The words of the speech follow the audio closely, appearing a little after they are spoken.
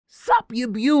up, you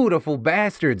beautiful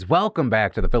bastards? Welcome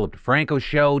back to the Philip DeFranco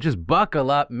Show. Just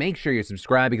buckle up, make sure you're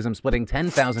subscribed because I'm splitting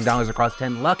 $10,000 across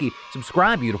 10 lucky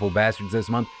subscribe beautiful bastards this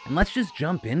month, and let's just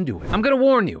jump into it. I'm gonna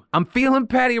warn you, I'm feeling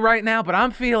petty right now, but I'm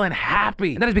feeling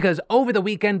happy. And that is because over the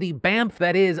weekend, the BAMF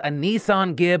that is a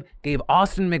Nissan Gib gave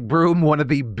Austin McBroom one of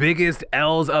the biggest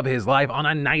L's of his life on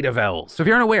a night of L's. So if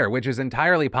you're unaware, which is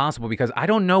entirely possible because I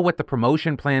don't know what the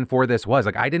promotion plan for this was.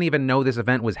 Like, I didn't even know this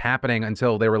event was happening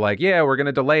until they were like, yeah, we're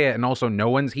gonna delay it, and also no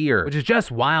one's here, which is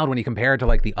just wild when you compare it to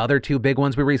like the other two big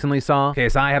ones we recently saw.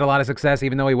 KSI had a lot of success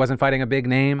even though he wasn't fighting a big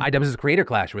name. IW's Creator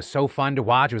Clash was so fun to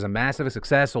watch. It was a massive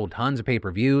success, sold tons of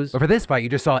pay-per-views. But for this fight, you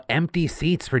just saw empty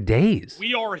seats for days.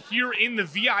 We are here in the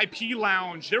VIP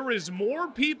lounge. There is more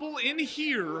people in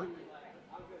here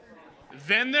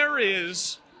than there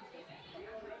is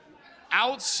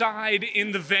outside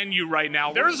in the venue right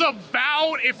now. There's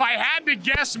about, if I had to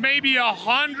guess, maybe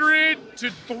 100 to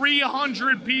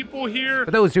 300 people here.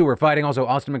 But those two were fighting. Also,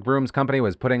 Austin McBroom's company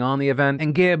was putting on the event,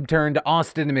 and Gib turned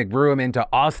Austin McBroom into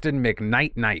Austin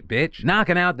McNight Night, bitch,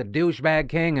 knocking out the douchebag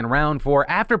king in round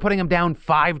 4 after putting him down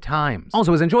 5 times.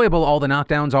 Also, as enjoyable all the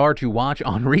knockdowns are to watch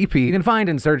on repeat, you can find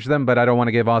and search them, but I don't want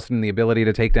to give Austin the ability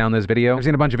to take down this video. I've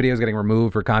seen a bunch of videos getting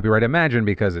removed for copyright, imagine,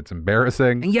 because it's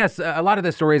embarrassing. And yes, a lot of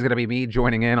this story is going to be me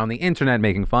joining in on the internet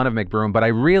making fun of McBroom, but I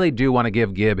really do want to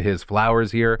give Gib his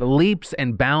flowers here. The leaps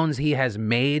and bounds he has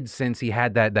made since he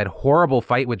had that horrible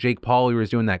fight with Jake Paul, who was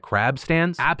doing that crab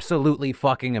stance, absolutely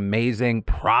fucking amazing.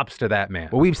 Props to that man.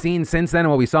 What we've seen since then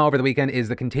and what we saw over the weekend is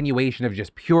the continuation of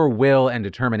just pure will and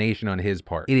determination on his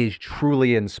part. It is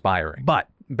truly inspiring. But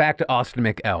back to Austin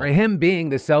McL. For him being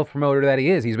the self-promoter that he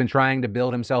is, he's been trying to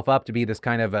build himself up to be this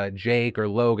kind of a Jake or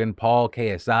Logan Paul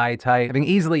KSI type, having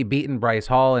easily beaten Bryce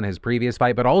Hall in his previous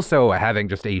fight, but also having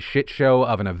just a shit show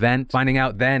of an event, finding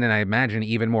out then, and I imagine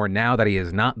even more now, that he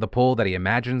is not the pull that he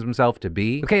imagines himself to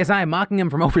be. With KSI mocking him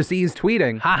from overseas,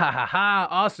 tweeting, ha ha ha ha,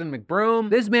 Austin McBroom,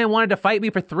 this man wanted to fight me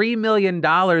for $3 million,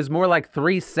 more like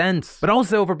 3 cents. But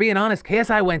also, for being honest,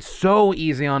 KSI went so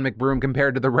easy on McBroom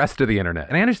compared to the rest of the internet.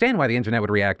 And I understand why the internet would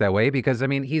react that way, because I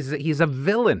mean, he's a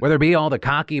villain. Whether it be all the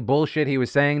cocky bullshit he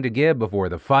was saying to Gib before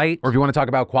the fight, or if you want to talk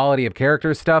about quality of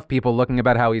character stuff, people looking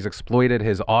about how he's exploited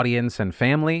his audience and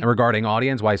family, and regarding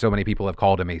audience, why so many people have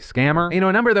called him a scammer. You know,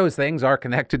 a number of those things are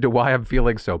connected to why I'm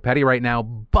feeling so petty right now,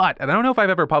 but, and I don't know if I've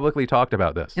ever publicly talked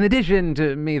about this, in addition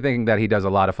to me thinking that he does a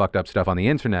lot of fucked up stuff on the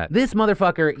internet, this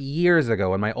motherfucker years ago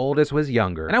when my oldest was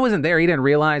younger, and I wasn't there, he didn't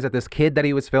realize that this kid that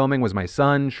he was filming was my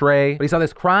son, Trey, but he saw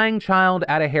this crying child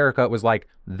at a haircut, was like,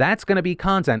 that's gonna be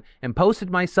content, and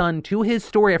posted my son to his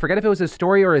story. I forget if it was his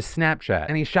story or his Snapchat.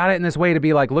 And he shot it in this way to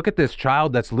be like, look at this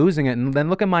child that's losing it, and then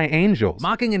look at my angels.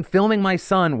 Mocking and filming my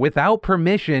son without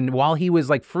permission while he was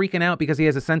like freaking out because he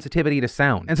has a sensitivity to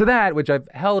sound. And so that, which I've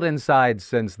held inside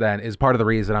since then, is part of the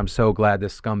reason I'm so glad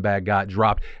this scumbag got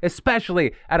dropped,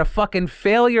 especially at a fucking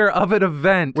failure of an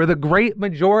event where the great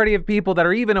majority of people that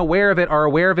are even aware of it are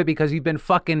aware of it because you've been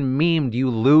fucking memed, you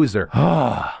loser.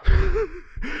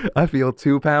 I feel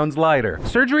 2 pounds lighter.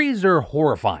 Surgeries are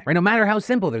horrifying, right? No matter how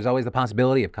simple, there's always the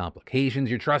possibility of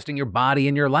complications. You're trusting your body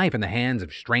and your life in the hands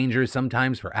of strangers,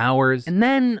 sometimes for hours. And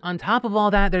then on top of all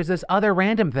that, there's this other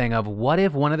random thing of what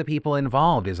if one of the people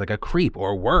involved is like a creep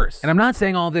or worse? And I'm not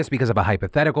saying all this because of a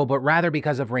hypothetical, but rather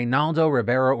because of Reynaldo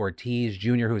Rivera Ortiz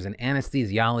Jr., who is an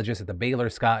anesthesiologist at the Baylor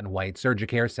Scott and White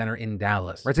Surgicare Center in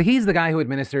Dallas. Right, so he's the guy who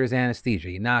administers anesthesia.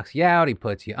 He knocks you out, he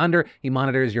puts you under, he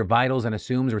monitors your vitals and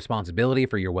assumes responsibility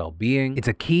for your well-being. It's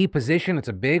a key position, it's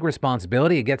a big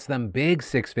responsibility, it gets them big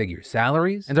 6-figure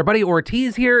salaries. And our buddy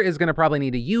Ortiz here is gonna probably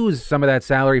need to use some of that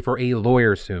salary for a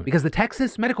lawyer soon, because the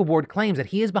Texas Medical Board claims that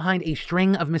he is behind a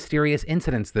string of mysterious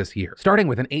incidents this year, starting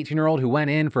with an 18-year-old who went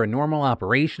in for a normal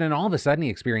operation and all of a sudden he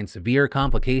experienced severe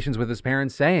complications, with his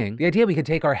parents saying, the idea we could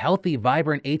take our healthy,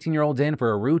 vibrant 18-year-olds in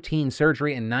for a routine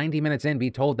surgery and 90 minutes in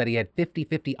be told that he had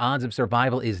 50-50 odds of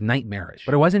survival is nightmarish.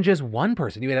 But it wasn't just one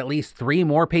person, you had at least 3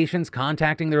 more patients contacting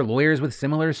their lawyers with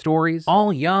similar stories,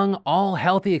 all young, all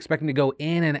healthy, expecting to go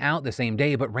in and out the same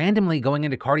day, but randomly going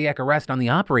into cardiac arrest on the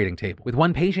operating table, with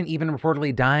one patient even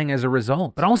reportedly dying as a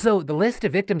result. But also, the list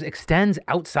of victims extends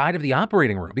outside of the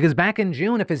operating room, because back in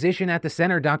June, a physician at the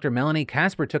center, Dr. Melanie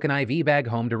Casper, took an IV bag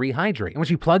home to rehydrate, and when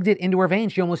she plugged it into her vein,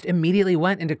 she almost immediately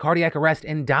went into cardiac arrest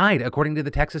and died, according to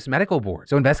the Texas Medical Board.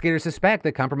 So investigators suspect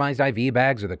that compromised IV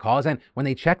bags are the cause, and when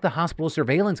they check the hospital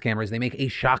surveillance cameras, they make a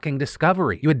shocking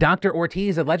discovery. You had Dr. Ortiz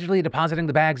Ortiz allegedly depositing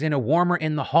the bags in a warmer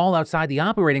in the hall outside the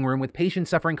operating room with patients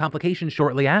suffering complications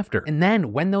shortly after. And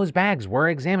then, when those bags were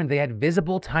examined, they had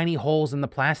visible tiny holes in the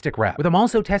plastic wrap, with them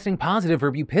also testing positive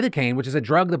for bupivacaine, which is a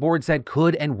drug the board said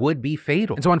could and would be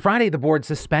fatal. And so on Friday, the board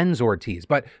suspends Ortiz,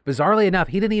 but bizarrely enough,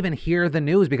 he didn't even hear the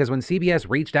news because when CBS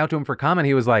reached out to him for comment,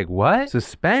 he was like, what?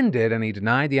 Suspended? And he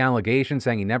denied the allegation,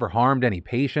 saying he never harmed any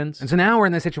patients. And so now we're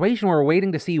in the situation where we're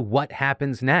waiting to see what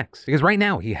happens next. Because right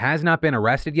now, he has not been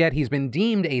arrested yet. He's been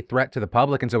deemed a threat to the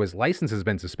public, and so his license has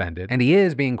been suspended. And he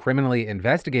is being criminally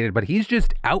investigated, but he's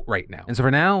just out right now. And so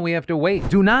for now, we have to wait.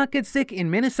 Do not get sick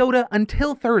in Minnesota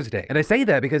until Thursday. And I say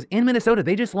that because in Minnesota,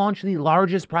 they just launched the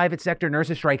largest private sector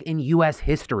nurses strike in U.S.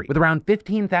 history, with around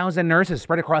 15,000 nurses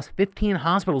spread across 15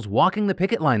 hospitals walking the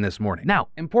picket line this morning. Now,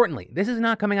 importantly, this is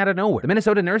not coming out of nowhere. The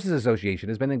Minnesota Nurses Association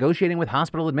has been negotiating with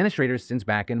hospital administrators since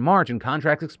back in March, and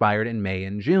contracts expired in May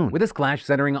and June, with this clash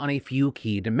centering on a few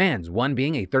key demands, one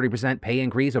being a 30% pay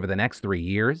increase over the next 3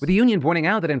 years, with the union pointing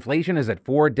out that inflation is at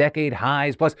 4-decade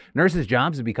highs, plus nurses'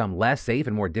 jobs have become less safe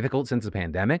and more difficult since the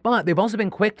pandemic. But they've also been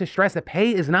quick to stress that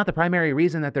pay is not the primary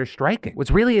reason that they're striking.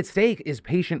 What's really at stake is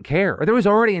patient care. Or there was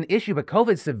already an issue, but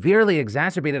COVID severely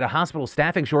exacerbated a hospital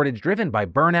staffing shortage driven by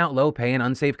burnout, low pay, and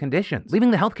unsafe conditions,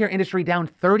 leaving the healthcare industry down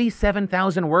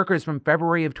 37,000 workers from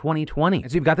February of 2020.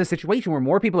 And so you've got this situation where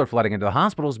more people are flooding into the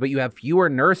hospitals, but you have fewer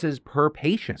nurses per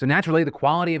patient. So naturally, the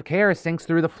quality of care sinks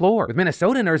through the floor, with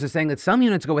Minnesota nurses saying that some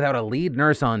units go without a lead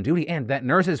nurse on duty, and that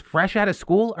nurses fresh out of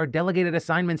school are delegated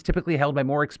assignments typically held by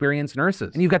more experienced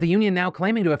nurses. And you've got the union now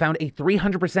claiming to have found a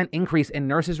 300% increase in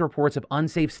nurses' reports of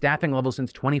unsafe staffing levels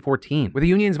since 2014, with the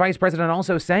union's vice president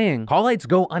also saying call lights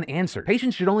go unanswered.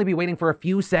 Patients should only be waiting for a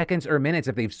few seconds or minutes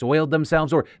if they've soiled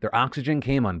themselves or their oxygen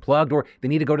came unplugged or they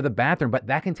need to go to the bathroom, but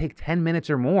that can take 10 minutes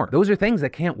or more. Those are things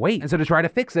that can't wait. And so to try to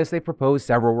fix this, they proposed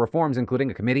several reforms,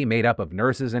 including a committee made up of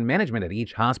nurses and management at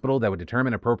each hospital that would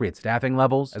determine appropriate staffing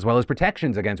levels, as well as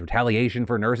protections against retaliation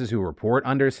for nurses who report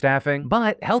understaffing.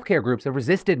 But healthcare groups have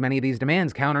resisted many of these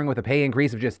demands, countering with a pay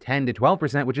increase of just 10 to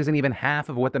 12%, which isn't even half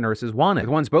of what the nurses wanted, with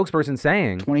one spokesperson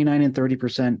saying 29 and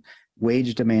 30%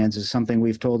 wage demands is something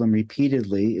we've told them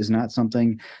repeatedly is not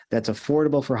something that's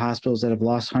affordable for hospitals that have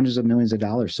lost hundreds of millions of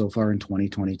dollars so far in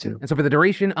 2022. And so for the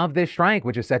duration of this strike,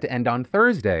 which is set to end on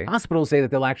Thursday, hospitals say that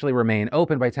they'll actually remain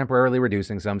open by temporarily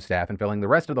reducing some staff and filling the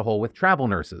rest of the hole with travel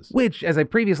nurses, which, as I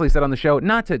previously said on the show,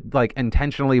 not to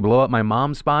intentionally blow up my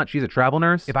mom's spot, she's a travel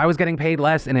nurse. If I was getting paid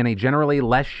less and in a generally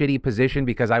less shitty position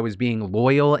because I was being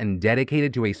loyal and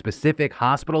dedicated to a specific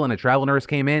hospital and a travel nurse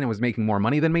came in and was making more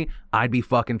money than me, I'd be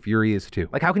fucking furious too.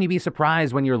 How can you be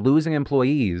surprised when you're losing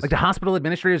employees? Do hospital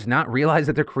administrators not realize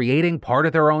that they're creating part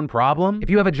of their own problem? If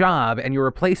you have a job and your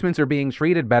replacements are being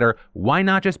treated better, why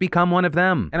not just become one of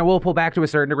them? And I will pull back to a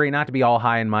certain degree, not to be all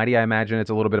high and mighty. I imagine it's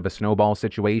a little bit of a snowball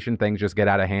situation. Things just get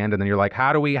out of hand and then you're like,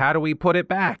 how do we put it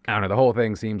back? I don't know. The whole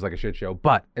thing seems like a shit show.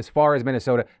 But as far as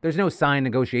Minnesota, there's no sign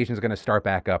negotiations are going to start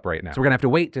back up right now. So we're going to have to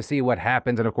wait to see what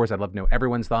happens. And of course, I'd love to know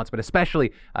everyone's thoughts, but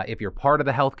especially if you're part of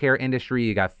the healthcare industry,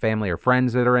 you got family or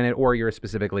friends that are in it, or you're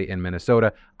specifically in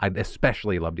Minnesota, I'd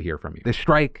especially love to hear from you. This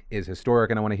strike is historic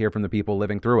and I want to hear from the people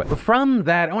living through it. But from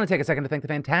that, I want to take a second to thank the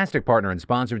fantastic partner and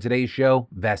sponsor of today's show,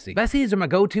 Vessi. Vessi's are my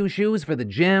go-to shoes for the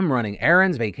gym, running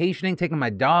errands, vacationing, taking my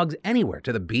dogs anywhere,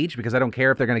 to the beach, because I don't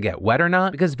care if they're going to get wet or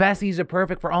not, because Vessi's are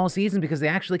perfect for all seasons because they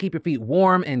actually keep your feet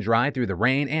warm and dry through the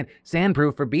rain, and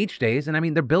sandproof for beach days. And I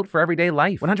mean, they're built for everyday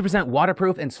life. 100%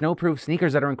 waterproof and snowproof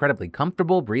sneakers that are incredibly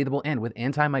comfortable, breathable, and with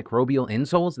antimicrobial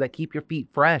insoles that keep your feet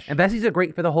fresh. And Vessi's are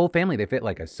great for the whole family. They fit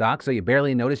like a sock, so you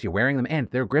barely notice you're wearing them, and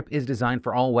their grip is designed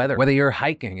for all weather. Whether you're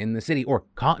hiking in the city or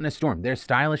caught in a storm, they're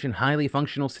stylish and highly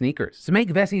functional sneakers. So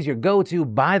make Vessi's your go-to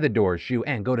by-the-door shoe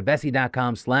and go to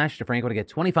Vessi.com/DeFranco to get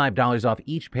 $25 off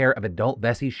each pair of adult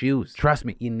Vessi shoes. Trust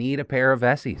me, you need a pair of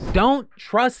Vessi's. Don't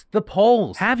trust the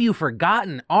polls. Have you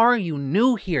forgotten? Are you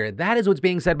new here? That is what's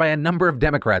being said by a number of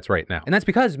Democrats right now. And that's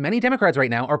because many Democrats right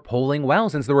now are polling well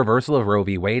since the reversal of Roe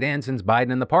v. Wade and since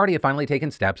Biden and the party have finally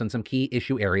taken steps on some key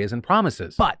issue areas and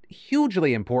promises. But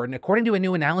hugely important, according to a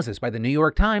new analysis by the New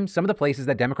York Times, some of the places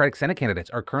that Democratic Senate candidates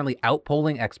are currently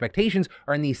outpolling expectations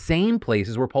are in the same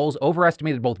places where polls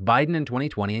overestimated both Biden in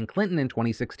 2020 and Clinton in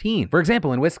 2016. For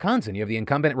example, in Wisconsin, you have the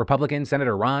incumbent Republican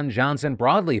Senator Ron Johnson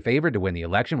broadly favored to win the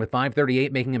election, with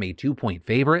 538 making him a 2-point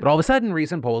favorite. But all of a sudden,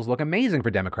 recent polls look amazing for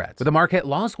Democrats, with the Marquette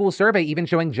Law School survey even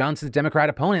showing Johnson's Democrat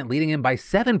opponent leading him by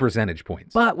 7 percentage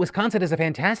points. But Wisconsin is a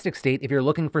fantastic state if you're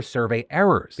looking for survey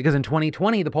errors. reverse, because in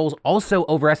 2020, the polls also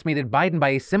overestimated Biden by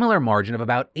a similar margin of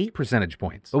about 8 percentage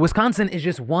points. But Wisconsin is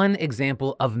just one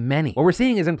example of many. What we're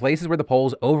seeing is in places where the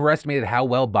polls overestimated how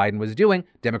well Biden was doing,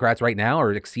 Democrats right now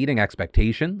are exceeding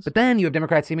expectations. But then you have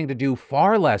Democrats seeming to do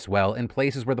far less well in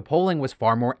places where the polling was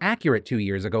far more accurate 2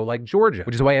 years ago, like Georgia,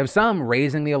 which is why you have some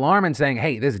raising the alarm and saying,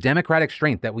 hey, this Democratic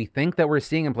strength that we think that we're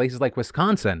seeing in places like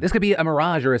Wisconsin, this could be a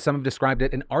mirage, or as some have described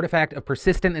it, an artifact of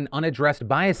persistent and unaddressed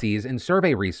biases in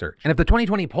survey research. And if the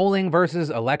 2020 polling versus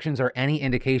elections are any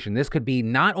indication, this could be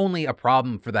not only a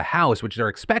problem for the House, which they're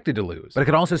expected to lose, but it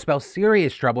could also spell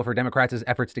serious trouble for Democrats'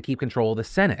 efforts to keep control of the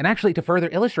Senate. And actually, to further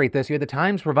illustrate this, you had the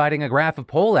Times providing a graph of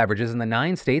poll averages in the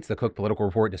 9 states the Cook Political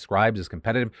Report describes as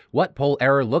competitive, what poll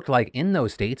error looked like in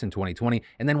those states in 2020,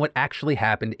 and then what actually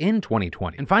happened in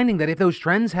 2020. And finding that if those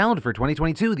trends held for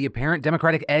 2022, the apparent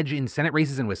Democratic edge in Senate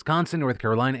races in Wisconsin, North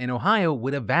Carolina, and Ohio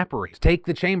would evaporate. To take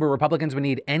the chamber, Republicans would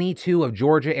need any 2 of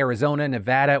Georgia, Arizona,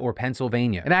 Nevada, or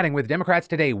Pennsylvania. And adding, with Democrats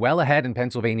today well ahead in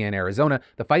Pennsylvania and Arizona,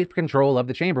 the fight for control of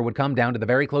the chamber would come down to the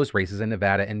very close races in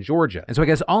Nevada and Georgia. And so I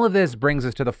guess all of this brings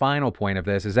us to the final point of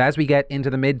this, is as we get into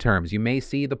the midterms, you may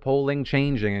see the polling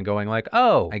changing and going like,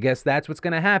 oh, I guess that's what's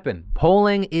going to happen.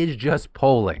 Polling is just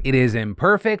polling. It is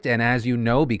imperfect, and as you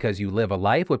know, because you live a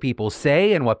life, what people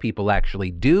say and what people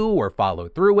actually do or follow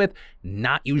through with,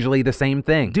 not usually the same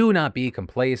thing. Do not be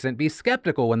complacent. Be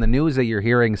skeptical when the news that you're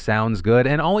hearing sounds good,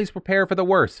 and always prepare for the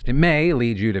worst. It may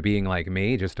lead you to being like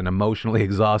me, just an emotionally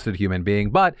exhausted human being,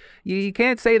 but you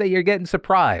can't say that you're getting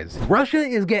surprised. Russia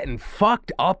is getting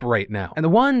fucked up right now, and the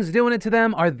ones doing it to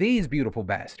them are these beautiful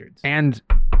bastards. And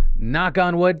knock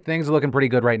on wood, things are looking pretty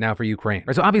good right now for Ukraine.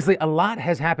 So obviously, a lot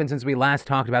has happened since we last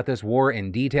talked about this war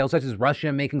in detail, such as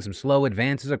Russia making some slow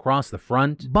advances across the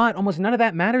front. But almost none of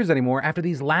that matters anymore after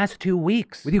these last 2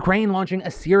 weeks, with Ukraine launching a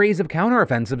series of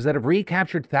counteroffensives that have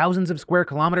recaptured thousands of square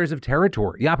kilometers of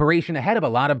territory. The operation, ahead of a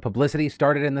lot of publicity,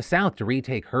 started in the south to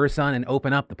retake Kherson and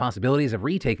open up the possibilities of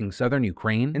retaking southern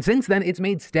Ukraine. And since then, it's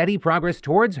made steady progress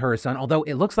towards Kherson, although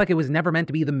it looks like it was never meant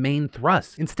to be the main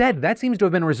thrust. Instead, that seems to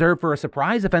have been reserved for a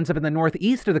surprise offensive in the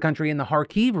northeast of the country in the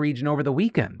Kharkiv region over the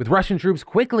weekend, with Russian troops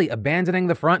quickly abandoning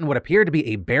the front in what appeared to be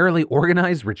a barely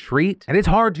organized retreat. And it's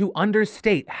hard to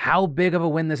understate how big of a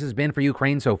win this has been for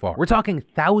Ukraine so far. We're talking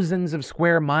thousands of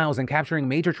square miles and capturing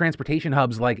major transportation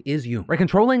hubs like Izium. Right,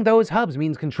 controlling those hubs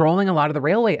means controlling a lot of the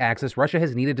railway access Russia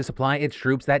has needed to supply its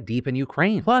troops that deep in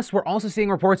Ukraine. Plus, we're also seeing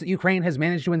reports that Ukraine has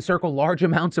managed to encircle large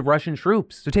amounts of Russian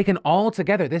troops. So taken all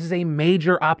together, this is a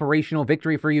major operational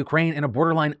victory for Ukraine and a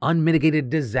borderline unmitigated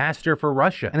disaster for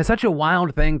Russia. And it's such a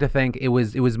wild thing to think it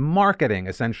was marketing,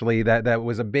 essentially, that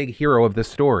was a big hero of this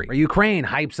story. Where Ukraine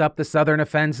hypes up the southern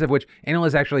offensive, which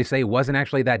analysts actually say wasn't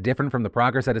actually that different from the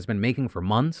progress that it's been making for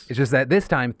months. It's just that this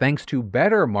time, thanks to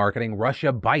better marketing,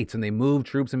 Russia bites and they move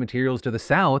troops and materials to the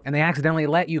south, and they accidentally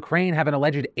let Ukraine have an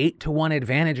alleged 8-1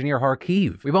 advantage near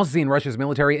Kharkiv. We've also seen Russia's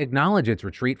military acknowledge its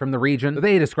retreat from the region.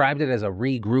 They described it as a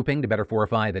regrouping to better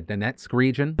fortify the Donetsk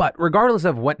region. But regardless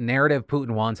of what narrative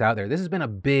Putin wants out there, this has been a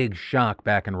big shock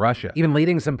back in Russia, even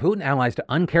leading some Putin allies to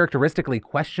uncharacteristically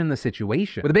question the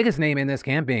situation, with the biggest name in this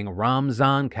camp being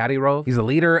Ramzan Kadyrov. He's the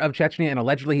leader of Chechnya, and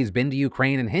allegedly he's been to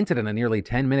Ukraine and hinted in a nearly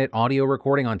 10-minute audio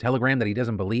recording on Telegram that he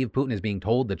doesn't believe Putin is being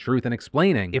told the truth, and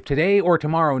explaining, if today or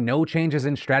tomorrow no changes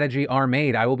in strategy are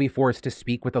made, I will be forced to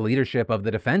speak with the leadership of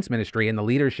the defense ministry and the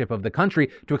leadership of the country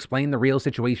to explain the real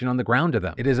situation on the ground to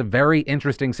them. It is a very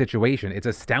interesting situation. It's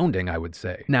astounding, I would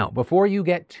say. Now, before you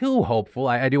get too hopeful,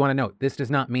 I do want to note, this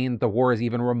does not mean the war is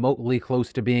even remotely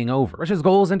close to being over. Russia's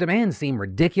goals and demands seem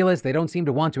ridiculous. They don't seem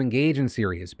to want to engage in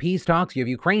serious peace talks. You have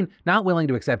Ukraine not willing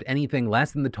to accept anything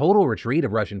less than the total retreat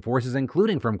of Russian forces,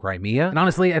 including from Crimea. And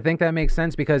honestly, I think that makes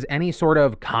sense because any sort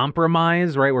of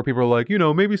compromise, right, where people are like,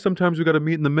 maybe sometimes we got to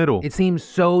meet in the middle, it seems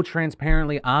so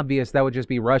transparently obvious that would just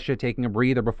be Russia taking a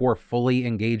breather before fully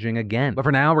engaging again. But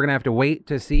for now, we're going to have to wait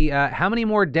to see how many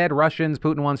more dead Russians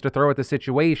Putin wants to throw at the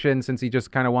situation, since he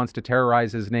just kind of wants to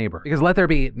terrorize his neighbor. Because let there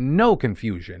be no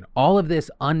confusion, all of this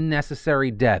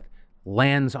unnecessary death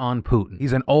lands on Putin.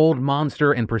 He's an old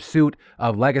monster in pursuit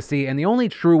of legacy, and the only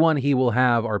true one he will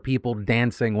have are people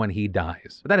dancing when he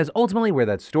dies. But that is ultimately where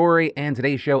that story and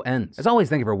today's show ends. As always,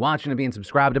 thank you for watching and being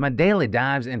subscribed to my daily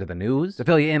dives into the news. To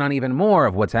fill you in on even more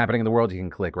of what's happening in the world, you can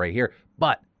click right here.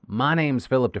 But my name's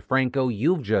Philip DeFranco.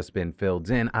 You've just been filled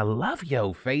in. I love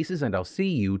yo faces, and I'll see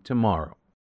you tomorrow.